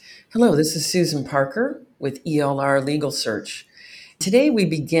Hello, this is Susan Parker with ELR Legal Search. Today we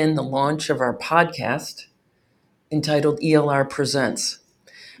begin the launch of our podcast entitled ELR Presents.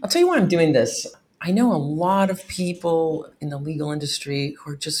 I'll tell you why I'm doing this. I know a lot of people in the legal industry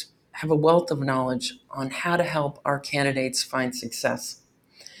who just have a wealth of knowledge on how to help our candidates find success.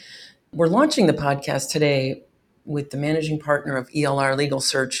 We're launching the podcast today with the managing partner of ELR Legal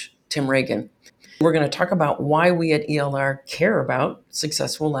Search, Tim Regan. We're going to talk about why we at ELR care about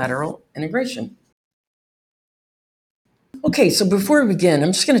successful lateral integration. Okay, so before we begin,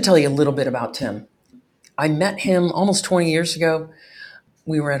 I'm just going to tell you a little bit about Tim. I met him almost 20 years ago.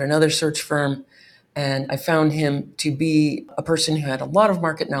 We were at another search firm, and I found him to be a person who had a lot of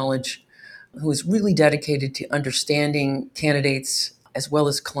market knowledge, who was really dedicated to understanding candidates as well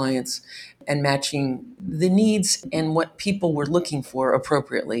as clients and matching the needs and what people were looking for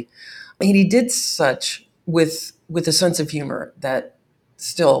appropriately. And he did such with a sense of humor that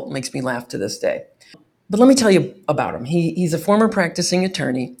still makes me laugh to this day. But let me tell you about him. He's a former practicing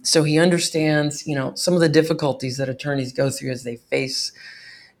attorney, so he understands, some of the difficulties that attorneys go through as they face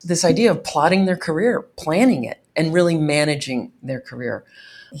this idea of plotting their career, planning it, and really managing their career.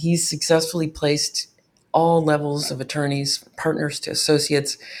 He's successfully placed all levels of attorneys, partners to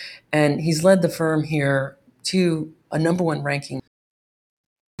associates, and he's led the firm here to a number one ranking.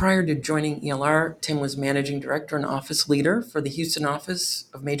 Prior to joining ELR, Tim was managing director and office leader for the Houston office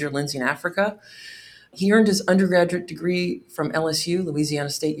of Major Lindsey in Africa. He earned his undergraduate degree from LSU, Louisiana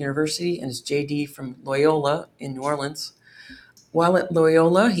State University, and his JD from Loyola in New Orleans. While at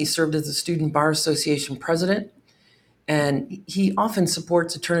Loyola, he served as the Student Bar Association president, and he often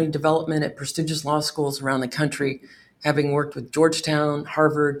supports attorney development at prestigious law schools around the country, having worked with Georgetown,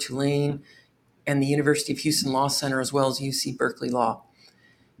 Harvard, Tulane, and the University of Houston Law Center, as well as UC Berkeley Law.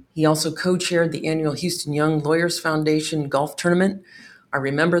 He also co-chaired the annual Houston Young Lawyers Foundation golf tournament. I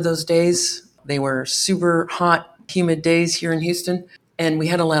remember those days. They were super hot, humid days here in Houston, and we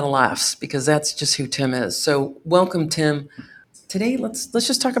had a lot of laughs because that's just who Tim is. So welcome, Tim. Today, let's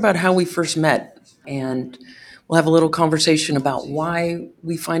just talk about how we first met, and we'll have a little conversation about why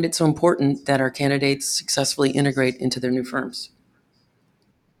we find it so important that our candidates successfully integrate into their new firms.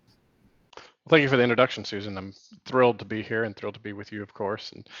 Well, thank you for the introduction, Susan. I'm thrilled to be here and thrilled to be with you, of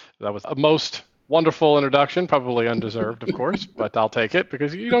course. And that was a most wonderful introduction, probably undeserved, of course, but I'll take it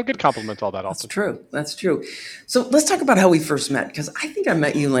because you don't get compliments all that often. That's true. So let's talk about how we first met, because I think I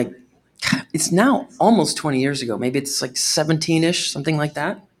met you it's now almost 20 years ago. Maybe it's like 17-ish, something like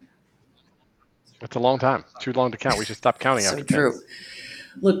that. It's a long time. Too long to count. We should stop counting after 10. So true.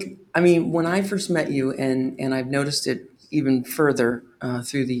 Look, I mean, when I first met you, and I've noticed it even further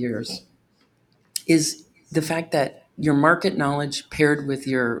through the years, is the fact that your market knowledge paired with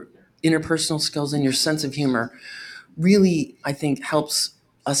your interpersonal skills and your sense of humor really, I think, helps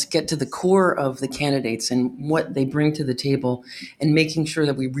us get to the core of the candidates and what they bring to the table and making sure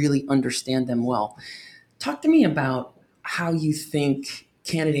that we really understand them well. Talk to me about how you think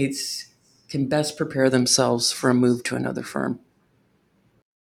candidates can best prepare themselves for a move to another firm.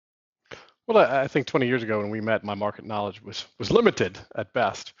 Well, I think 20 years ago when we met, my market knowledge was limited at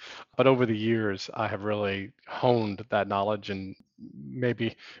best. But over the years, I have really honed that knowledge, and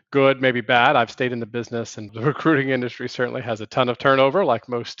maybe good, maybe bad. I've stayed in the business, and the recruiting industry certainly has a ton of turnover, like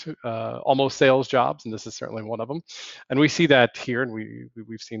most almost sales jobs, and this is certainly one of them. And we see that here, and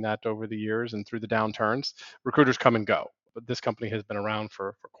we've seen that over the years and through the downturns. Recruiters come and go. But this company has been around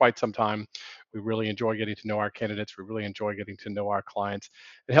for quite some time. We really enjoy getting to know our candidates. We really enjoy getting to know our clients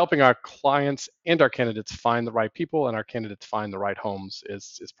and helping our clients and our candidates find the right people and our candidates find the right homes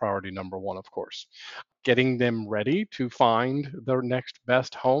is priority number one, of course. Getting them ready to find their next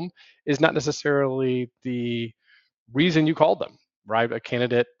best home is not necessarily the reason you called them, right? A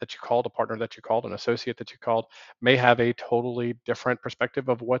candidate that you called, a partner that you called, an associate that you called may have a totally different perspective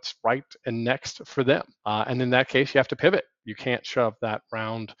of what's right and next for them. And in that case, you have to pivot. You can't shove that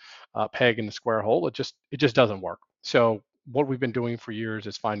round peg in the square hole. It just doesn't work. So what we've been doing for years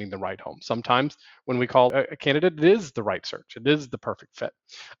is finding the right home. Sometimes when we call a candidate, it is the right search. It is the perfect fit.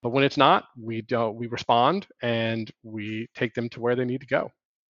 But when it's not, we respond and we take them to where they need to go.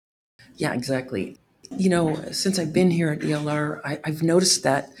 Yeah, exactly. Since I've been here at ELR, I've noticed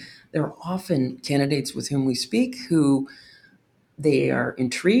that there are often candidates with whom we speak who they are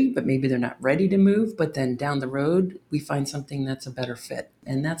intrigued, but maybe they're not ready to move. But then down the road, we find something that's a better fit.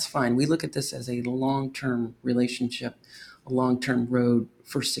 And that's fine. We look at this as a long-term relationship, a long-term road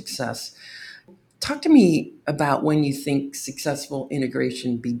for success. Talk to me about when you think successful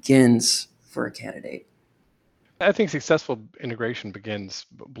integration begins for a candidate. I think successful integration begins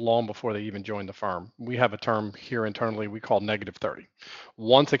long before they even join the firm. We have a term here internally we call negative 30.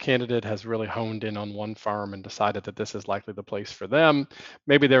 Once a candidate has really honed in on one firm and decided that this is likely the place for them,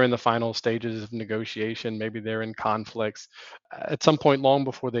 maybe they're in the final stages of negotiation, maybe they're in conflicts. At some point long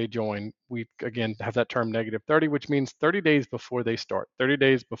before they join, we again have that term negative 30, which means 30 days before they start, 30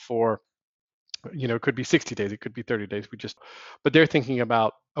 days before, it could be 60 days, it could be 30 days. But they're thinking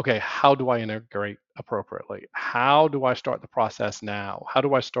about, okay, how do I integrate appropriately? How do I start the process now? How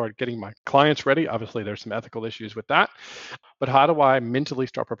do I start getting my clients ready? Obviously, there's some ethical issues with that, but how do I mentally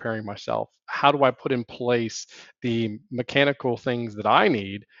start preparing myself? How do I put in place the mechanical things that I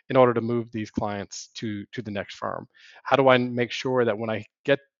need in order to move these clients to the next firm? How do I make sure that when I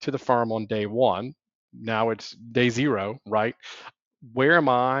get to the firm on day one, now it's day zero, right? Where am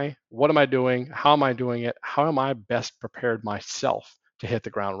I? What am I doing? How am I doing it? How am I best prepared myself to hit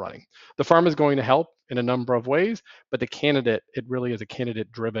the ground running? The firm is going to help in a number of ways, but the candidate, it really is a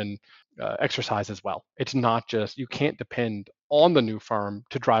candidate driven exercise as well. It's not just, you can't depend on the new firm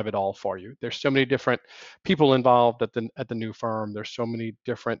to drive it all for you. There's so many different people involved at the new firm. There's so many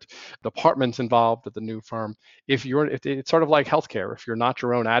different departments involved at the new firm. If it's sort of like healthcare, if you're not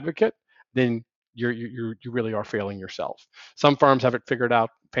your own advocate, then you really are failing yourself. Some firms have it figured out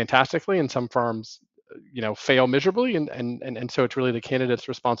fantastically, and some firms, fail miserably. And so it's really the candidate's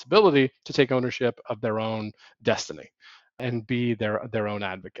responsibility to take ownership of their own destiny and be their own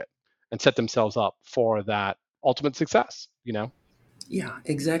advocate and set themselves up for that ultimate success. Yeah,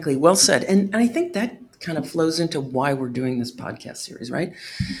 exactly. Well said. And I think that kind of flows into why we're doing this podcast series, right?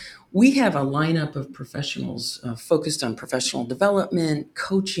 We have a lineup of professionals focused on professional development,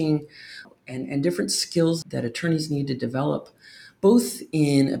 coaching, and different skills that attorneys need to develop, both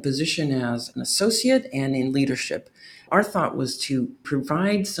in a position as an associate and in leadership. Our thought was to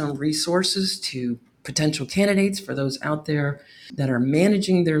provide some resources to potential candidates for those out there that are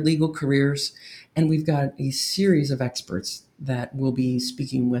managing their legal careers. And we've got a series of experts that we'll be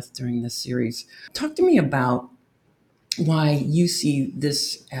speaking with during this series. Talk to me about why you see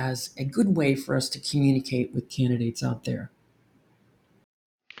this as a good way for us to communicate with candidates out there.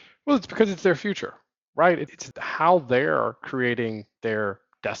 Well, it's because it's their future, right? It's how they're creating their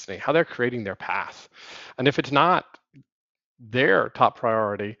destiny, how they're creating their path. And if it's not their top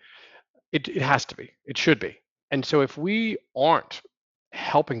priority, it has to be. It should be. And so if we aren't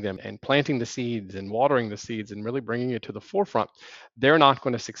helping them and planting the seeds and watering the seeds and really bringing it to the forefront, they're not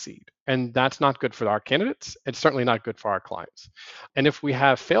going to succeed. And that's not good for our candidates. It's certainly not good for our clients. And if we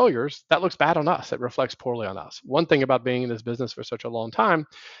have failures, that looks bad on us. It reflects poorly on us. One thing about being in this business for such a long time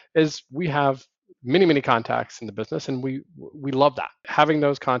is we have many contacts in the business, and we love that. Having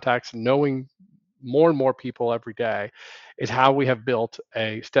those contacts, knowing more and more people every day is how we have built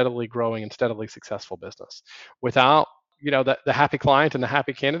a steadily growing and steadily successful business. Without, the happy client and the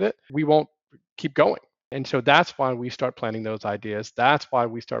happy candidate, we won't keep going. And so that's why we start planting those ideas. That's why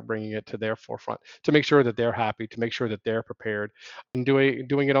we start bringing it to their forefront to make sure that they're happy, to make sure that they're prepared, and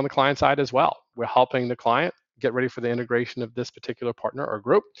doing it on the client side as well. We're helping the client get ready for the integration of this particular partner or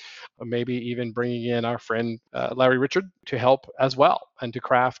group, or maybe even bringing in our friend Larry Richard to help as well and to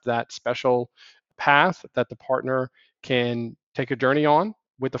craft that special path that the partner can take a journey on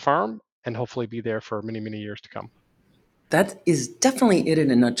with the firm and hopefully be there for many years to come. That is definitely it in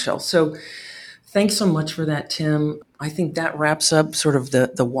a nutshell. So thanks so much for that, Tim. I think that wraps up sort of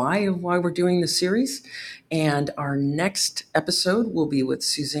the why of why we're doing the series. And our next episode will be with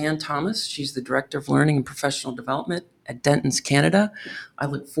Suzanne Thomas. She's the Director of Learning and Professional Development at Dentons Canada. I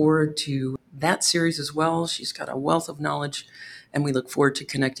look forward to that series as well. She's got a wealth of knowledge, and we look forward to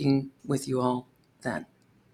connecting with you all then.